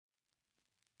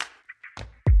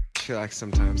feel like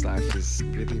sometimes life is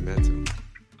really mental.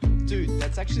 Dude,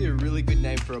 that's actually a really good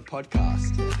name for a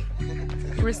podcast.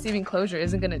 Receiving closure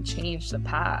isn't going to change the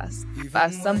past. But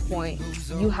at some point,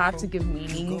 you have to give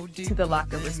meaning to the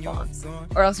lack of response,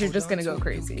 or else you're just going to go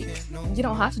crazy. You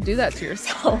don't have to do that to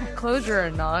yourself. Closure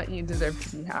or not, you deserve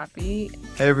to be happy.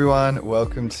 Hey everyone,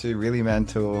 welcome to Really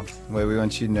Mental, where we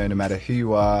want you to know no matter who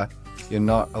you are, you're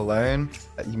not alone.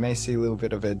 You may see a little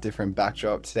bit of a different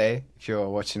backdrop today if you're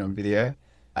watching on video,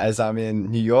 as I'm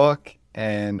in New York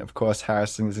and of course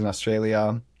Harrison is in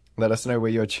Australia. Let us know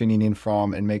where you're tuning in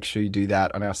from and make sure you do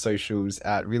that on our socials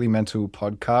at Really Mental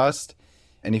Podcast.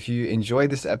 And if you enjoyed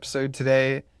this episode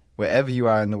today, wherever you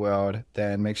are in the world,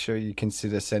 then make sure you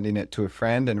consider sending it to a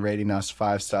friend and rating us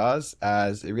 5 stars,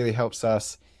 as it really helps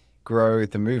us grow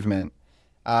the movement.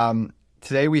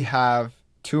 Today we have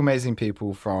 2 amazing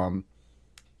people from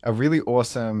a really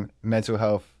awesome mental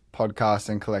health podcast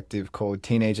and collective called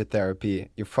Teenager Therapy.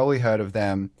 You've probably heard of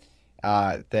them.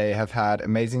 They have had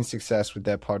amazing success with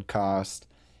their podcast,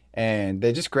 and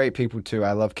they're just great people too.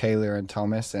 I love Kayla and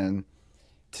Thomas, and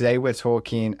today we're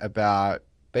talking about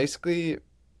basically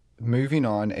moving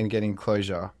on and getting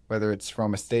closure, whether it's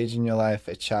from a stage in your life,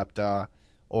 a chapter,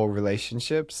 or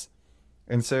relationships.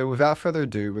 And so without further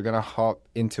ado, we're going to hop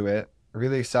into it.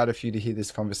 Really excited for you to hear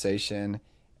this conversation.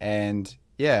 And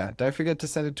yeah, don't forget to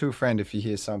send it to a friend if you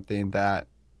hear something that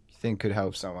you think could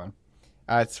help someone.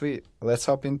 All right, sweet. Let's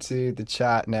hop into the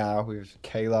chat now with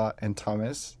Kayla and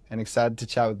Thomas, and excited to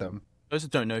chat with them. Those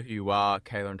that don't know who you are,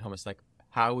 Kayla and Thomas,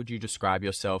 how would you describe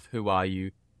yourself? Who are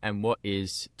you? And what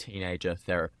is Teenager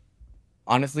Therapy?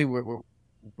 Honestly,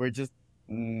 we're just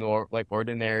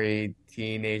ordinary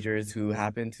teenagers who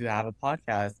happen to have a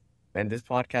podcast. And this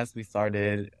podcast we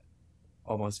started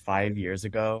almost 5 years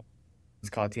ago. It's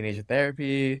called Teenager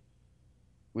Therapy.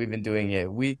 We've been doing it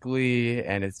weekly,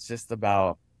 and it's just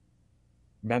about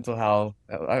mental health.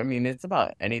 I mean, it's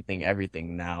about anything,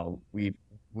 everything now.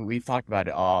 We've talked about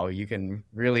it all. You can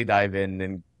really dive in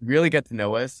and really get to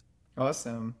know us.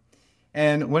 Awesome.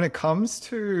 And when it comes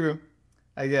to,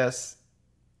 I guess,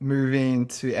 moving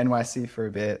to NYC for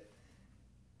a bit,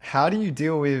 how do you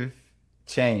deal with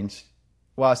change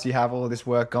whilst you have all this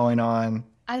work going on?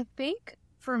 I think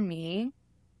for me,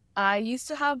 I used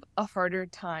to have a harder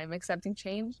time accepting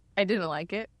change. I didn't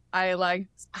like it. I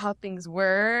liked how things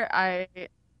were. I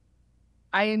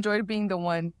enjoyed being the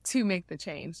one to make the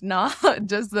change, not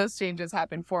just those changes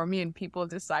happen for me and people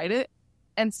decide it.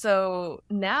 And so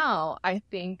now I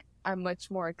think I'm much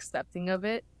more accepting of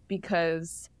it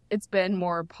because it's been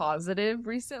more positive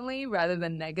recently rather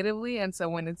than negatively. And so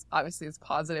when it's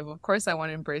positive, of course I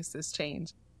want to embrace this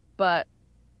change. But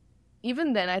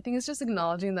even then, I think it's just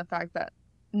acknowledging the fact that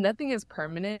nothing is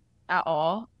permanent at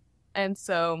all. And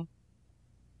so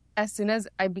as soon as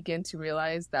I begin to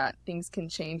realize that things can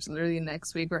change literally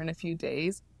next week or in a few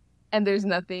days, and there's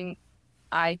nothing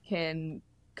I can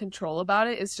control about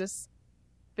it, it's just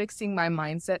fixing my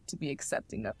mindset to be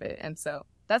accepting of it. And so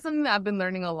that's something that I've been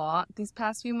learning a lot these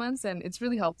past few months, and it's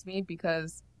really helped me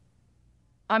because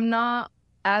I'm not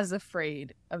as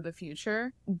afraid of the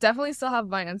future. Definitely still have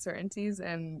my uncertainties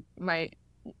and my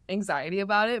anxiety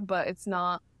about it, but it's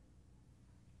not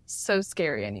so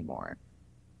scary anymore.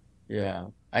 Yeah,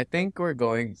 I think we're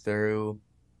going through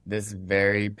this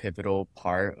very pivotal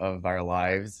part of our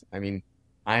lives. I mean,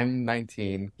 I'm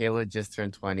 19, Kayla just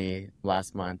turned 20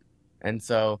 last month. And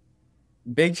so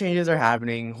big changes are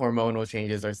happening, hormonal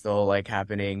changes are still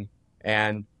happening,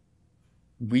 and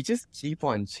we just keep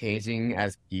on changing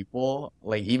as people.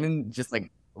 Even just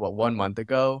 1 month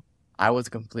ago, I was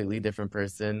a completely different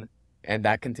person, and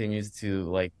that continues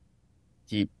to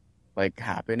keep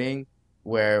happening,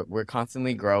 where we're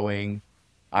constantly growing.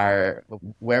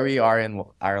 Where we are in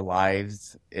our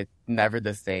lives, it's never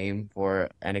the same for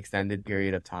an extended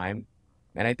period of time.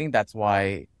 And I think that's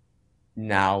why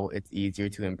now it's easier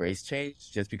to embrace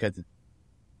change, just because it's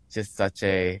just such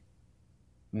a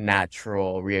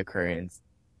natural reoccurrence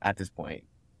at this point.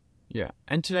 Yeah.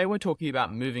 And today we're talking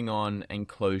about moving on and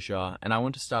closure. And I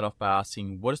want to start off by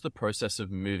asking, what does the process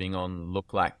of moving on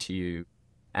look like to you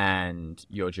and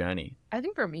your journey? I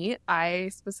think for me, I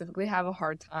specifically have a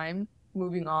hard time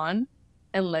moving on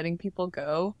and letting people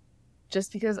go,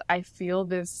 just because I feel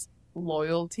this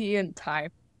loyalty and tie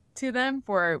to them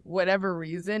for whatever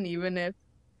reason. Even if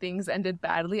things ended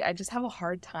badly, I just have a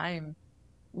hard time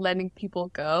letting people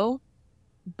go.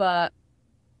 But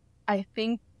I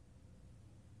think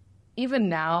even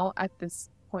now at this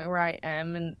point where I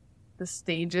am in the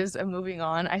stages of moving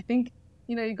on, I think,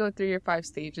 you go through your 5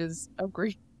 stages of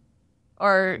grief,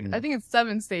 or I think it's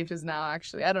 7 stages now,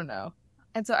 actually. I don't know.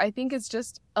 And so I think it's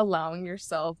just allowing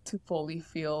yourself to fully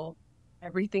feel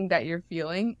everything that you're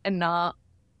feeling and not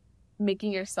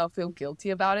making yourself feel guilty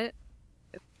about it.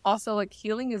 Also, like,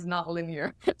 healing is not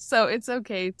linear. So it's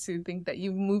okay to think that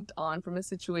you've moved on from a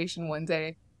situation one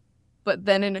day, but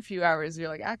then in a few hours you're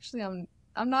like, actually,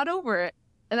 I'm not over it.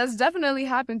 And that's definitely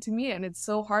happened to me, and it's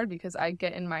so hard because I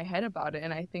get in my head about it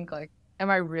and I think like, am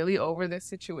I really over this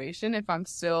situation if I'm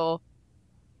still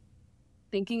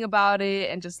thinking about it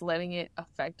and just letting it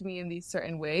affect me in these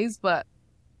certain ways? But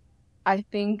I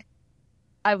think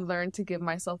I've learned to give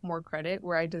myself more credit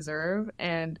where I deserve,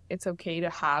 and it's okay to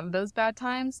have those bad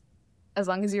times as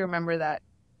long as you remember that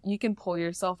you can pull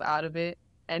yourself out of it.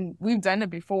 And we've done it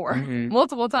before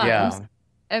multiple times. Yeah.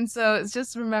 And so it's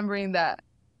just remembering that,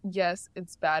 yes,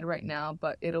 it's bad right now,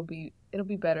 but it'll be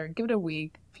better. Give it a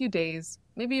week, a few days,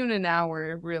 maybe even an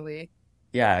hour, really.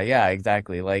 Yeah,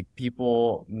 exactly. Like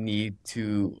people need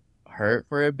to hurt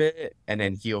for a bit and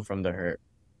then heal from the hurt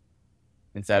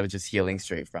instead of just healing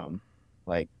straight from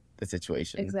like the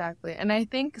situation. Exactly. And I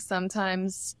think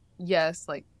sometimes, yes,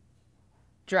 like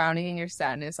drowning in your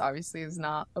sadness obviously is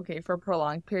not okay for a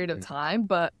prolonged period of time.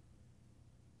 But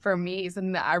for me,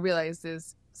 something that I realized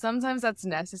is sometimes that's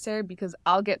necessary because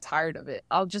I'll get tired of it.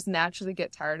 I'll just naturally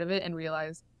get tired of it and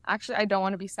realize, actually, I don't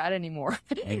want to be sad anymore.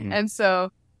 And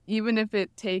so even if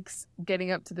it takes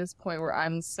getting up to this point where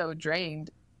I'm so drained,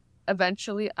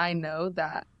 eventually I know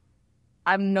that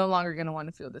I'm no longer going to want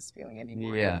to feel this feeling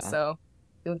anymore. Yeah. And so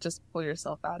you'll just pull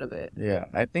yourself out of it. Yeah,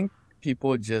 I think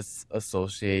people just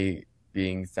associate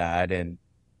being sad and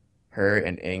hurt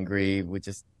and angry with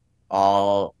just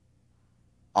all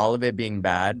of it being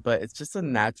bad, but it's just a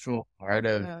natural part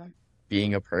of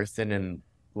being a person in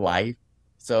life.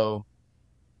 So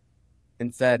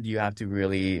instead, you have to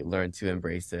really learn to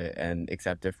embrace it and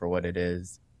accept it for what it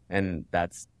is. And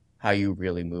that's how you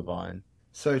really move on.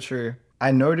 So true. I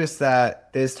notice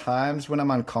that there's times when I'm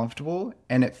uncomfortable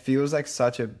and it feels like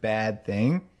such a bad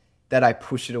thing that I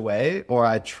push it away or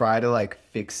I try to like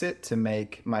fix it to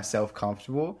make myself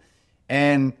comfortable.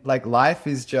 And like life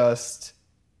is just,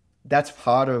 that's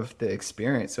part of the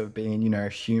experience of being,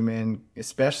 human,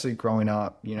 especially growing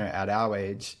up, at our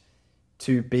age,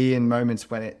 to be in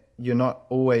moments when you're not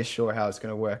always sure how it's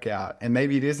going to work out. And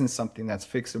maybe it isn't something that's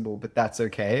fixable, but that's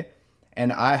okay.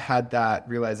 And I had that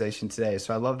realization today.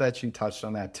 So I love that you touched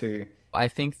on that too. I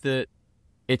think that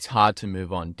it's hard to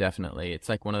move on, definitely. It's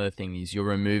like one of the things, you're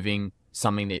removing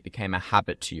something that became a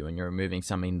habit to you and you're removing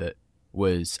something that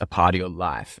was a part of your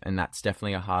life. And that's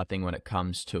definitely a hard thing when it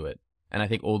comes to it. And I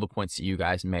think all the points that you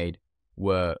guys made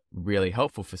were really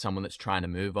helpful for someone that's trying to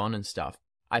move on and stuff.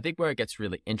 I think where it gets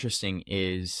really interesting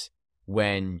is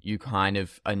when you kind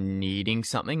of are needing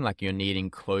something, like you're needing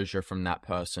closure from that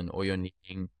person, or you're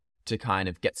needing to kind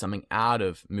of get something out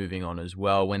of moving on as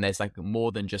well. When there's like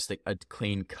more than just a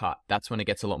clean cut, that's when it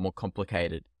gets a lot more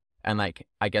complicated. And like,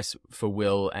 I guess for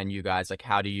Will and you guys, like,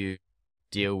 how do you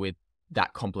deal with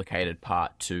that complicated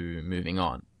part to moving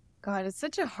on? God, it's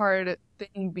such a hard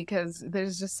thing because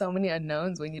there's just so many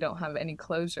unknowns when you don't have any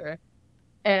closure.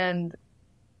 And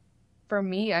for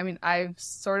me, I mean, I've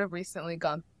sort of recently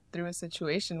gone through a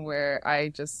situation where I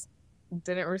just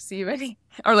didn't receive any,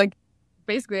 or like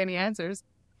basically any answers.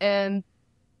 And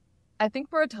I think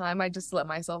for a time I just let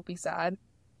myself be sad,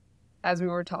 as we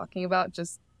were talking about,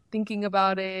 just thinking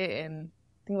about it and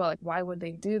thinking about like, why would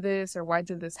they do this or why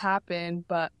did this happen?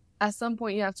 But at some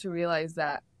point you have to realize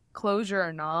that closure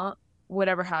or not,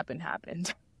 whatever happened,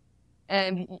 happened.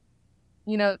 And,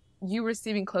 you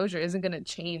receiving closure isn't going to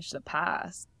change the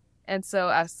past. And so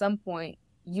at some point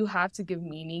you have to give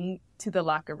meaning to the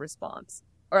lack of response,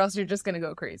 or else you're just going to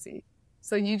go crazy.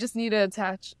 So you just need to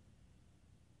attach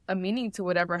a meaning to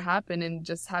whatever happened and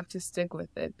just have to stick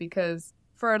with it. Because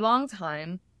for a long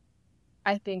time,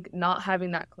 I think not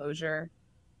having that closure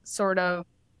sort of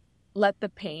let the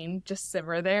pain just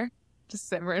simmer there, just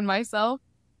simmer in myself.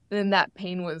 And then that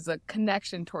pain was a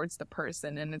connection towards the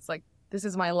person. And it's like, this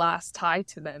is my last tie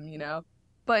to them,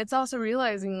 But it's also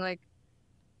realizing like,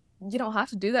 you don't have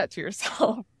to do that to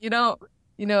yourself.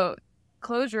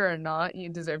 Closure or not, you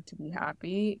deserve to be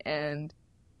happy. And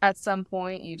at some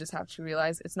point, you just have to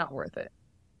realize it's not worth it.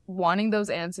 Wanting those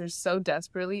answers so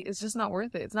desperately is just not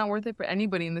worth it. It's not worth it for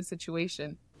anybody in this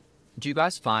situation. Do you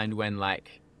guys find when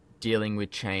like dealing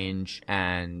with change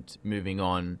and moving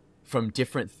on from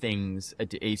different things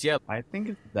easier? I think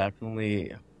it's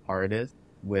definitely hardest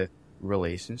with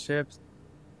relationships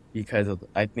because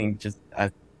I think just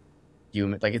as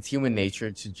human, like it's human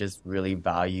nature to just really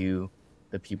value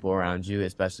the people around you,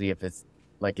 especially if it's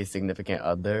like a significant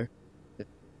other.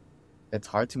 It's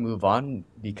hard to move on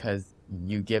because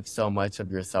you give so much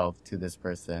of yourself to this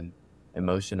person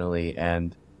emotionally,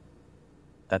 and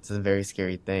that's a very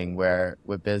scary thing where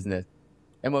with business,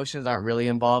 emotions aren't really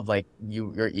involved. Like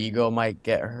your ego might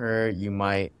get hurt, you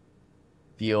might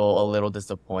feel a little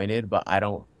disappointed, but I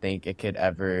don't think it could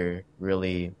ever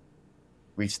really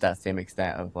reach that same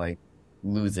extent of like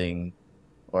losing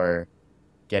or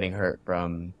getting hurt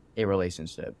from a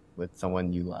relationship with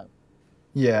someone you love.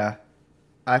 Yeah.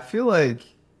 I feel like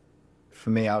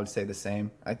for me, I would say the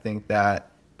same. I think that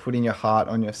putting your heart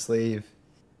on your sleeve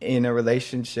in a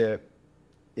relationship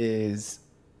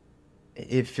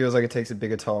it feels like it takes a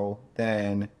bigger toll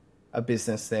than a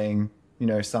business thing,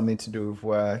 something to do with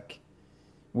work,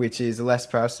 which is less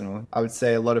personal. I would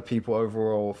say a lot of people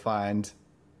overall find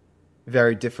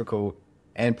very difficult.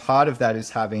 And part of that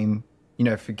is having,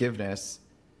 forgiveness.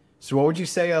 So what would you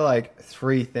say are like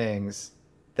 3 things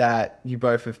that you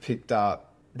both have picked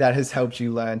up that has helped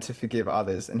you learn to forgive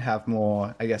others and have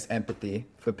more, I guess, empathy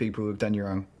for people who've done you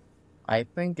wrong? I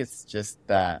think it's just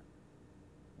that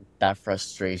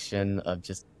frustration of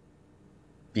just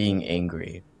being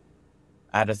angry.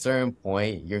 At a certain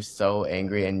point, you're so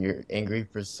angry and you're angry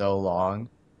for so long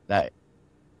that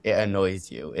it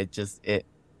annoys you. It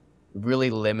really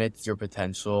limits your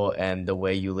potential and the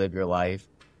way you live your life.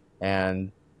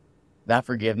 And that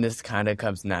forgiveness kind of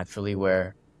comes naturally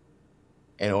where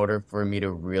in order for me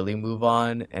to really move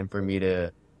on and for me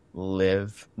to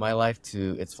live my life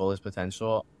to its fullest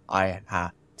potential, I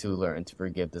have to learn to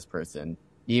forgive this person.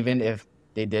 Even if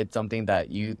they did something that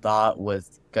you thought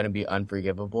was going to be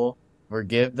unforgivable,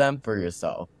 forgive them for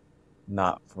yourself,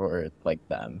 not for like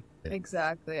them.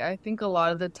 Exactly. I think a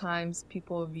lot of the times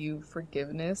people view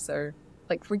forgiveness or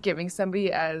like forgiving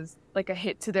somebody as like a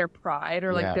hit to their pride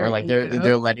or like Yeah, their or like ego.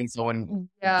 they're letting someone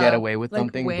Yeah, get away with like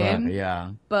something, win. but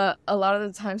yeah. But a lot of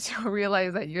the times you'll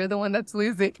realize that you're the one that's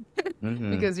losing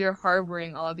Hmm. because you're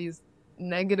harboring all these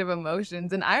negative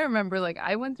emotions. And I remember like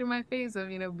I went through my phase of,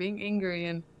 being angry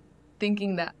and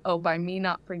thinking that, oh, by me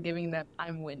not forgiving them,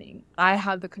 I'm winning. I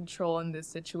have the control in this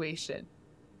situation.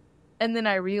 And then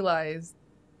I realized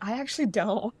I actually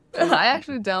don't. I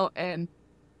actually don't. And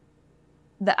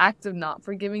the act of not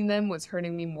forgiving them was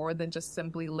hurting me more than just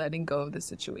simply letting go of the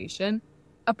situation.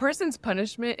 A person's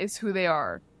punishment is who they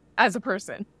are as a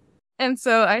person. And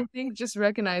so I think just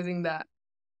recognizing that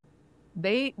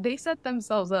they set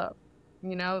themselves up.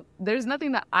 There's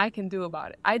nothing that I can do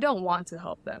about it. I don't want to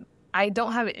help them. I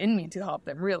don't have it in me to help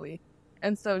them, really.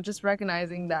 And so just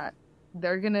recognizing that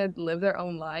they're going to live their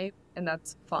own life, and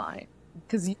that's fine.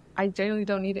 Because I generally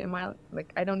don't need it in my life.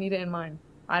 Like, I don't need it in mine.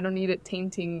 I don't need it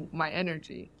tainting my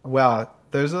energy. Wow,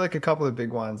 those are like a couple of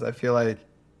big ones. I feel like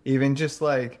even just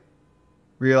like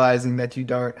realizing that you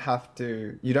don't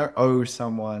owe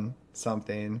someone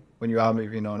something when you are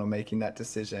moving on or making that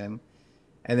decision.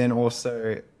 And then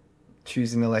also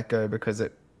choosing to let go because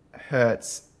it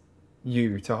hurts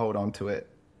you to hold on to it.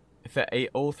 For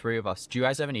all 3 of us, do you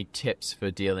guys have any tips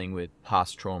for dealing with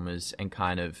past traumas and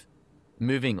kind of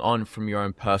moving on from your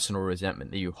own personal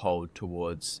resentment that you hold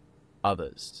towards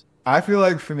others? I feel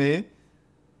like for me,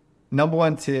 number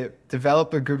 1 tip,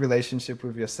 develop a good relationship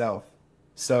with yourself.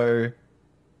 So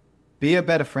be a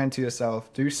better friend to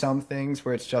yourself. Do some things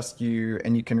where it's just you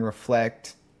and you can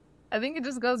reflect. I think it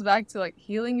just goes back to like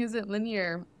healing isn't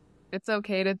linear. It's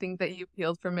okay to think that you've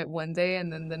healed from it one day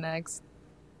and then the next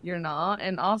you're not.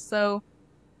 And also,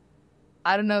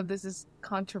 I don't know if this is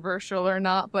controversial or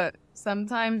not, but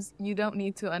sometimes you don't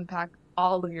need to unpack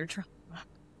all of your trauma.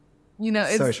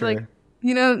 It's So true.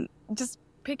 like, just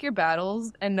pick your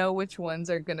battles and know which ones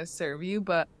are going to serve you.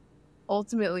 But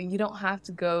ultimately, you don't have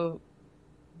to go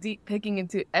deep picking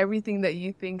into everything that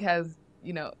you think has,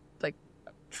 like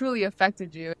truly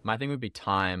affected you. My thing would be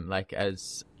time. Like,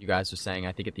 as you guys were saying,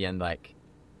 I think at the end, like,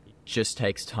 it just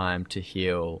takes time to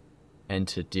heal and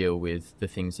to deal with the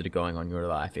things that are going on in your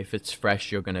life. If it's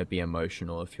fresh, you're going to be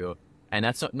emotional. And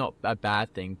that's not a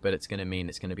bad thing, but it's going to mean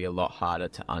it's going to be a lot harder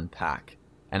to unpack.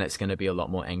 And it's going to be a lot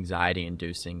more anxiety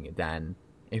inducing than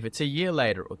if it's a year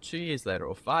later or 2 years later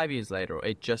or 5 years later.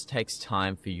 It just takes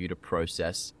time for you to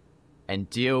process and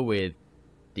deal with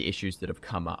the issues that have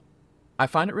come up. I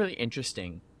find it really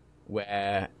interesting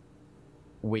where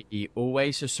we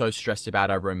always are so stressed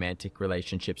about our romantic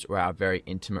relationships or our very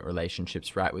intimate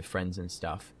relationships, right, with friends and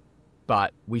stuff.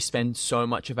 But we spend so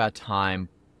much of our time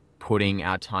putting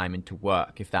our time into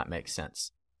work, if that makes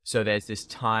sense. So there's this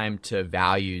time to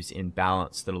values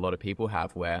imbalance that a lot of people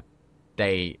have where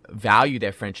they value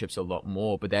their friendships a lot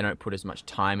more, but they don't put as much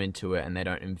time into it and they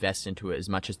don't invest into it as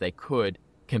much as they could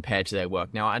compared to their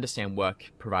work. Now, I understand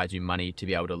work provides you money to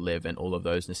be able to live and all of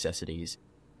those necessities.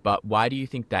 But why do you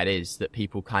think that is, that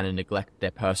people kind of neglect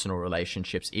their personal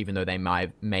relationships, even though they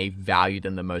may value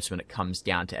them the most when it comes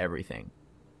down to everything?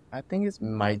 I think it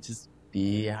might just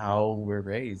be how we're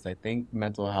raised. I think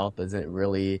mental health isn't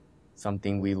really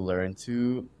something we learn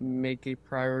to make a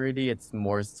priority. It's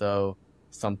more so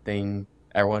something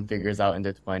everyone figures out in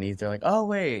their 20s. They're like, oh,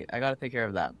 wait, I got to take care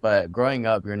of that. But growing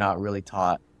up, you're not really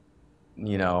taught,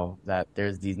 that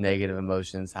there's these negative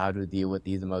emotions, how to deal with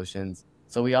these emotions.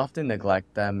 So we often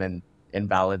neglect them and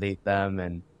invalidate them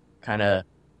and kind of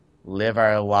live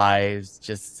our lives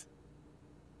just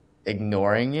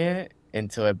ignoring it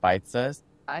until it bites us.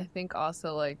 I think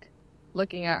also like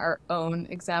looking at our own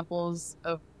examples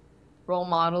of role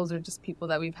models or just people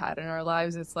that we've had in our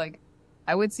lives, it's like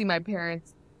I would see my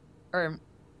parents or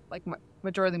like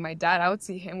majority my dad, I would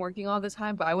see him working all the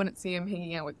time, but I wouldn't see him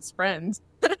hanging out with his friends.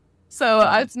 So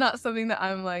it's not something that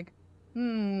I'm like,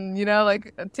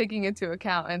 like taking into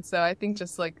account. And so I think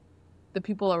just like the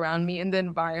people around me and the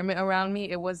environment around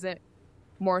me, it wasn't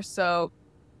more so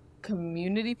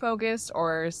community focused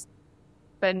or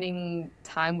spending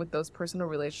time with those personal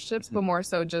relationships, but more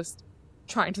so just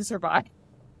trying to survive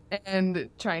and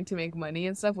trying to make money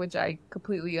and stuff, which I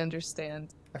completely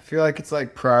understand. I feel like it's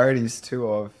like priorities too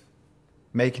of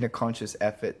making a conscious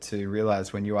effort to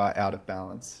realize when you are out of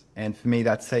balance. And for me,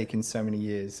 that's taken so many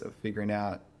years of figuring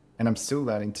out, and I'm still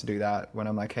learning to do that when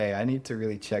I'm like, hey, I need to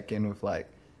really check in with like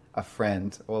a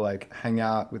friend or like hang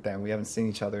out with them. We haven't seen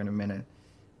each other in a minute,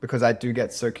 because I do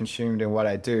get so consumed in what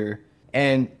I do.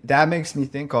 And that makes me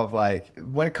think of like,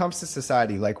 when it comes to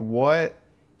society, like what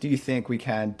do you think we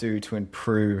can do to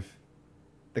improve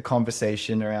the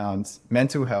conversation around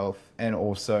mental health and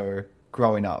also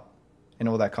growing up and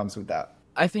all that comes with that?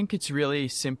 I think it's really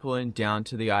simple and down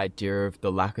to the idea of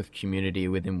the lack of community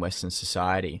within Western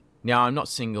society. Now, I'm not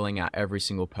singling out every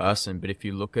single person, but if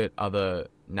you look at other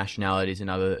nationalities and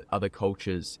other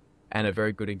cultures, and a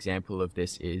very good example of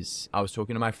this is I was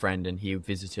talking to my friend and he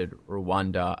visited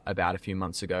Rwanda about a few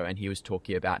months ago, and he was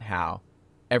talking about how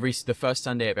the first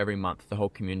Sunday of every month, the whole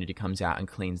community comes out and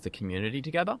cleans the community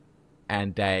together,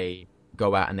 and they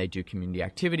go out and they do community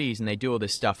activities and they do all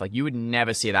this stuff. Like, you would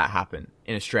never see that happen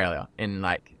in Australia, in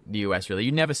like the US, really.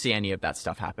 You never see any of that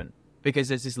stuff happen because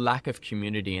there's this lack of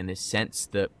community and this sense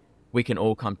that we can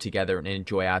all come together and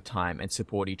enjoy our time and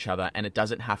support each other. And it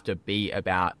doesn't have to be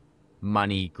about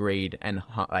money, greed,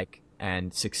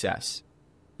 and success.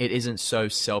 It isn't so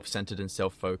self-centered and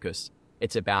self-focused.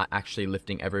 It's about actually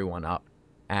lifting everyone up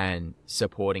and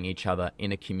supporting each other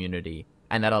in a community.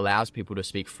 And that allows people to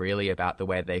speak freely about the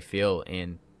way they feel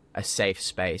in a safe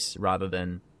space, rather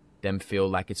than them feel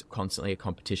like it's constantly a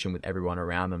competition with everyone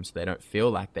around them, so they don't feel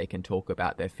like they can talk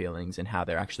about their feelings and how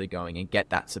they're actually going and get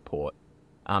that support.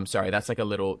 Sorry, that's like a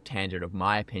little tangent of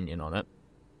my opinion on it.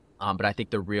 But I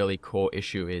think the really core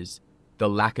issue is the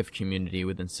lack of community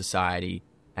within society,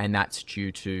 and that's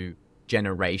due to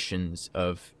generations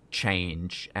of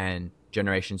change and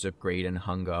generations of greed and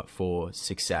hunger for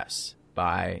success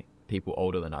by people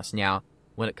older than us. Now,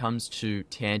 when it comes to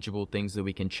tangible things that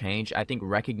we can change, I think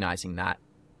recognizing that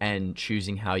and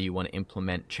choosing how you want to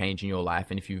implement change in your life,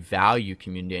 and if you value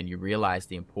community and you realize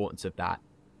the importance of that,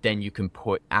 then you can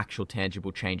put actual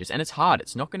tangible changes. And it's hard.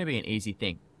 It's not going to be an easy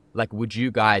thing. Like, would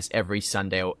you guys every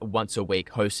Sunday or once a week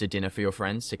host a dinner for your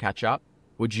friends to catch up?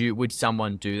 Would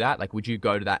someone do that? Like, would you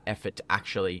go to that effort to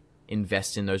actually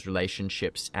invest in those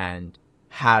relationships and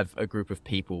have a group of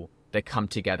people that come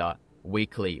together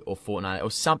weekly or fortnightly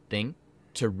or something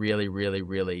to really, really,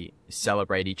 really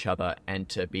celebrate each other and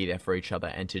to be there for each other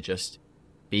and to just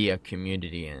be a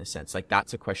community in a sense? Like,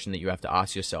 that's a question that you have to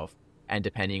ask yourself. And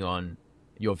depending on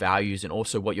your values and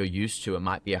also what you're used to, it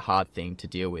might be a hard thing to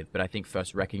deal with. But I think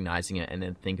first recognizing it and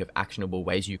then think of actionable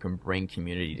ways you can bring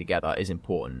community together is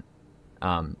important.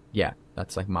 Yeah,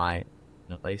 that's like my,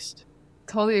 at least.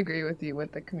 Totally agree with you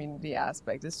with the community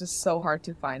aspect. It's just so hard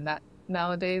to find that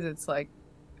nowadays. It's like,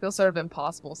 feels sort of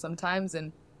impossible sometimes.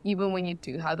 And even when you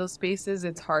do have those spaces,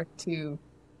 it's hard to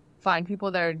find people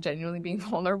that are genuinely being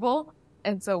vulnerable.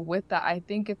 And so with that, I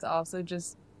think it's also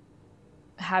just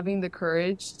having the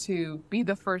courage to be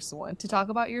the first one to talk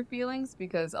about your feelings,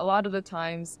 because a lot of the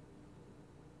times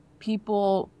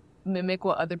people mimic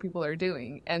what other people are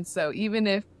doing. And so even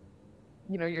if,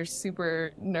 you're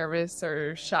super nervous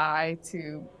or shy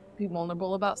to be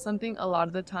vulnerable about something, a lot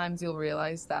of the times you'll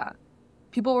realize that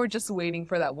people were just waiting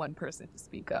for that one person to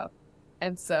speak up.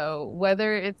 And so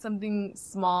whether it's something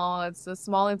small, it's a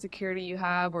small insecurity you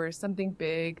have, or something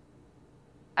big,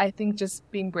 I think just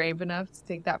being brave enough to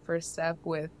take that first step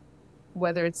with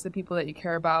whether it's the people that you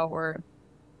care about or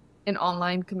an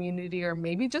online community, or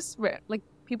maybe just like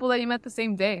people that you met the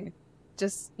same day,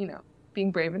 just, being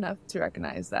brave enough to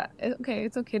recognize that,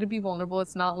 it's okay to be vulnerable.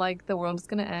 It's not like the world is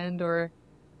going to end, or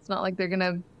it's not like they're going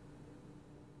to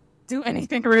do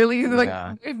anything really. Like,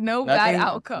 Yeah. there's no bad Nothing,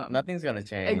 outcome. nothing's gonna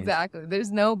change. Exactly.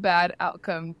 There's no bad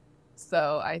outcome.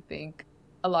 So I think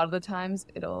a lot of the times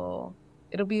it'll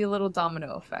be a little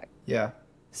domino effect. Yeah.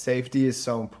 Safety is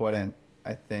so important.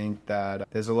 I think that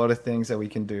there's a lot of things that we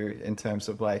can do in terms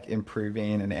of like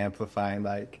improving and amplifying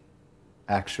like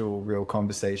actual real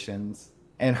conversations.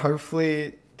 And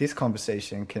hopefully this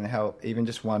conversation can help even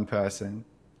just one person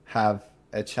have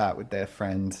a chat with their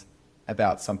friend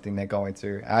about something they're going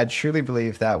through. I truly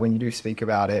believe that when you do speak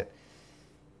about it,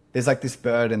 there's like this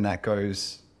burden that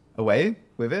goes away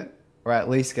with it, or at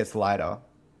least gets lighter.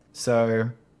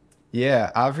 So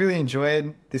yeah, I've really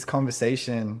enjoyed this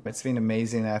conversation. It's been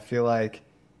amazing. I feel like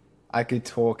I could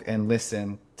talk and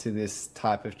listen to this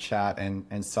type of chat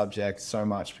and subject so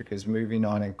much because moving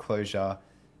on and closure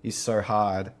is so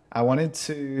hard. I wanted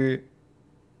to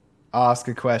ask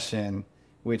a question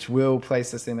which will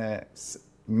place us in a,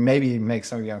 maybe make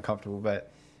some of you uncomfortable,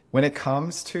 but when it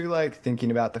comes to like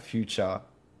thinking about the future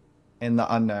and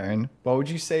the unknown, what would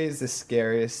you say is the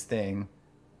scariest thing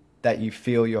that you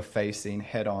feel you're facing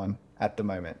head on at the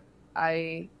moment?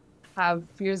 I have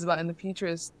fears about in the future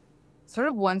is sort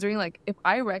of wondering like if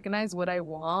I recognize what I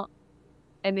want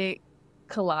and it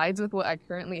collides with what I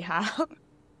currently have,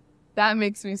 that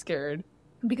makes me scared.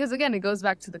 Because again, it goes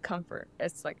back to the comfort.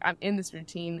 It's like I'm in this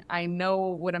routine. I know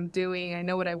what I'm doing. I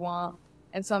know what I want.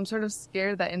 And so I'm sort of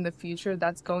scared that in the future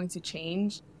that's going to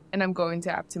change and I'm going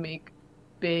to have to make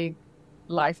big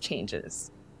life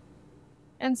changes.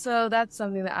 And so that's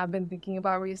something that I've been thinking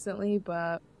about recently,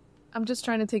 but I'm just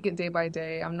trying to take it day by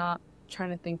day. I'm not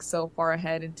trying to think so far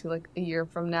ahead into like a year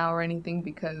from now or anything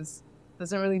because it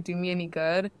doesn't really do me any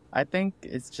good. I think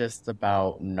it's just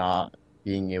about not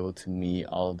being able to meet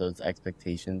all of those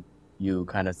expectations you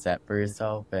kind of set for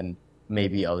yourself and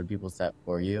maybe other people set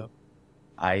for you.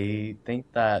 I think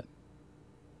that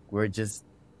we're just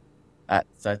at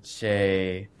such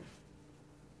a,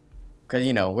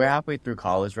 because, we're halfway through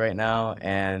college right now,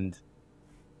 and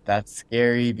that's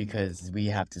scary because we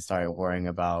have to start worrying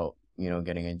about,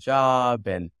 getting a job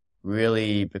and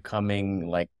really becoming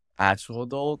like actual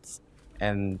adults.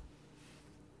 And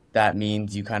that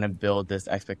means you kind of build this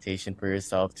expectation for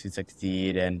yourself to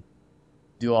succeed and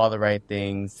do all the right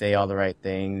things, say all the right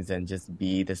things, and just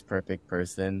be this perfect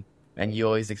person. And you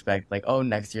always expect like, oh,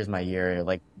 next year's my year,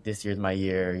 like this year's my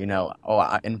year,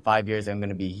 in 5 years I'm going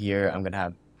to be here, I'm going to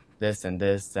have this and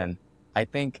this. And I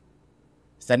think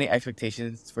setting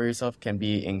expectations for yourself can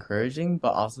be encouraging,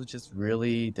 but also just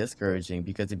really discouraging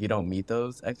because if you don't meet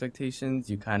those expectations,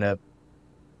 you kind of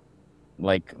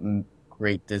like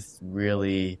create this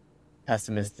really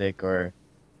pessimistic or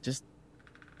just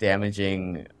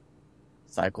damaging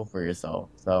cycle for yourself.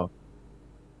 So,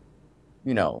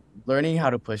 learning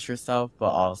how to push yourself, but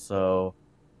also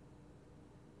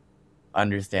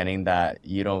understanding that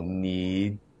you don't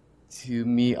need to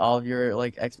meet all of your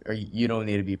or you don't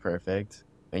need to be perfect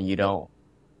and you don't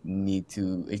need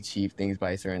to achieve things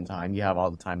by a certain time. You have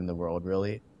all the time in the world,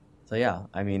 really. So yeah,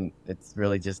 I mean, it's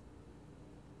really just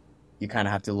you kind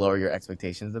of have to lower your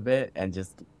expectations a bit and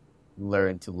just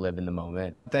learn to live in the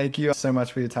moment. Thank you so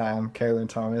much for your time, Kaylin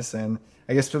Thomas. And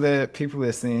I guess for the people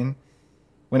listening,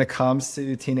 when it comes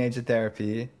to teenager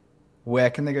therapy, where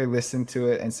can they go listen to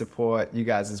it and support you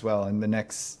guys as well and the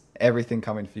next everything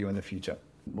coming for you in the future?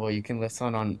 Well, you can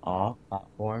listen on all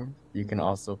platforms. You can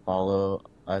also follow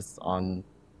us on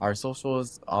our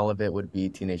socials. All of it would be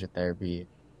Teenager Therapy.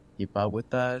 Keep up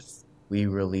with us. We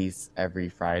release every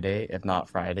Friday, if not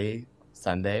Friday,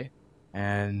 Sunday.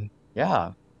 And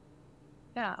yeah.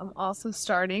 Yeah, I'm also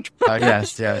starting. Oh,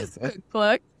 yes. Quick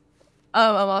plug.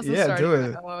 I'm also Yeah, do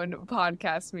starting it. my own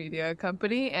podcast media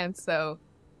company, and so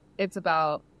it's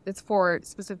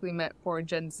specifically meant for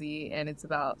Gen Z, and it's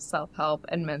about self-help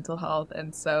and mental health,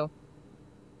 and so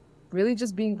really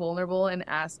just being vulnerable and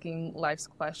asking life's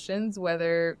questions,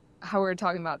 whether how we're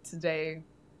talking about today,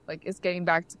 like is getting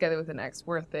back together with an ex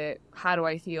worth it? How do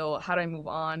I heal? How do I move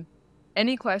on?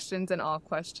 Any questions and all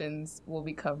questions we'll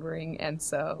be covering, and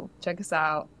so check us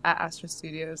out at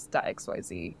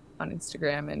astrostudios.xyz on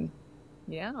Instagram, and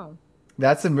yeah.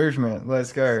 That's a movement.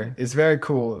 Let's go. It's very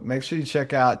cool. Make sure you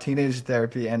check out Teenage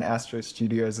Therapy and Astro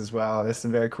Studios as well. There's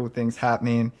some very cool things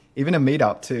happening. Even a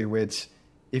meetup too, which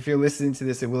if you're listening to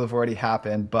this, it will have already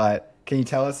happened. But can you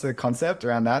tell us the concept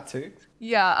around that too?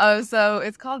 Yeah, so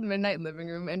it's called Midnight Living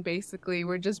Room, and basically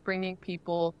we're just bringing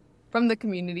people from the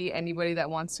community, anybody that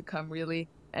wants to come really,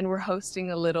 and we're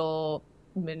hosting a little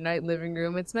midnight living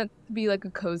room. It's meant to be like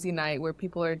a cozy night where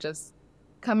people are just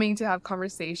coming to have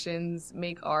conversations,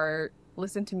 make art,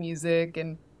 listen to music,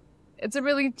 and it's a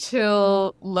really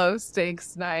chill, low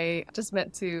stakes night, just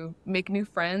meant to make new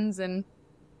friends and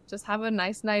just have a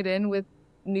nice night in with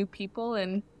new people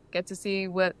and get to see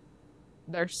what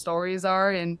their stories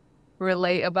are and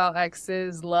relate about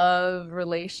exes, love,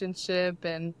 relationship,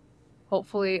 and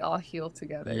hopefully all heal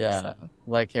together. Yeah. So,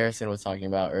 Like Harrison was talking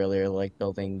about earlier, like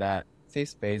building that safe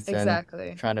space exactly.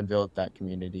 and trying to build that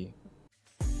community.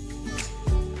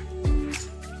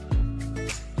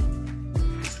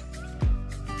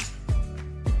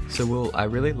 So, Will, I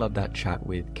really love that chat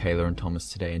with Kayla and Thomas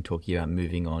today and talking about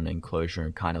moving on and closure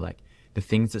and kind of like the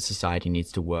things that society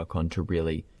needs to work on to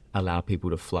really allow people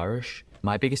to flourish.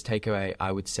 My biggest takeaway,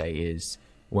 I would say, is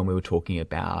when we were talking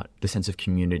about the sense of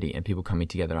community and people coming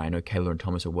together. I know Kayla and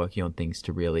Thomas are working on things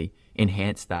to really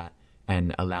enhance that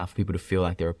and allow for people to feel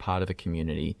like they're a part of a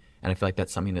community. And I feel like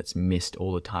that's something that's missed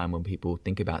all the time when people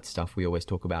think about stuff. We always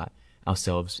talk about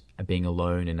ourselves being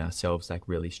alone and ourselves like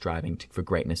really striving for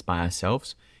greatness by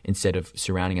ourselves instead of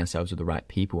surrounding ourselves with the right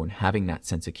people and having that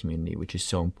sense of community, which is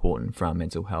so important for our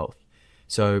mental health.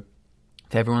 So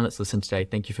to everyone that's listened today,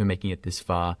 thank you for making it this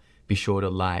far. Be sure to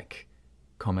like,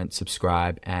 comment,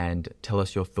 subscribe, and tell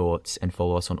us your thoughts and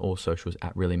follow us on all socials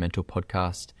at Really Mental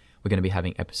Podcast. We're going to be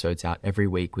having episodes out every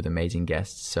week with amazing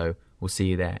guests. So we'll see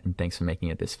you there, and thanks for making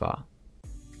it this far.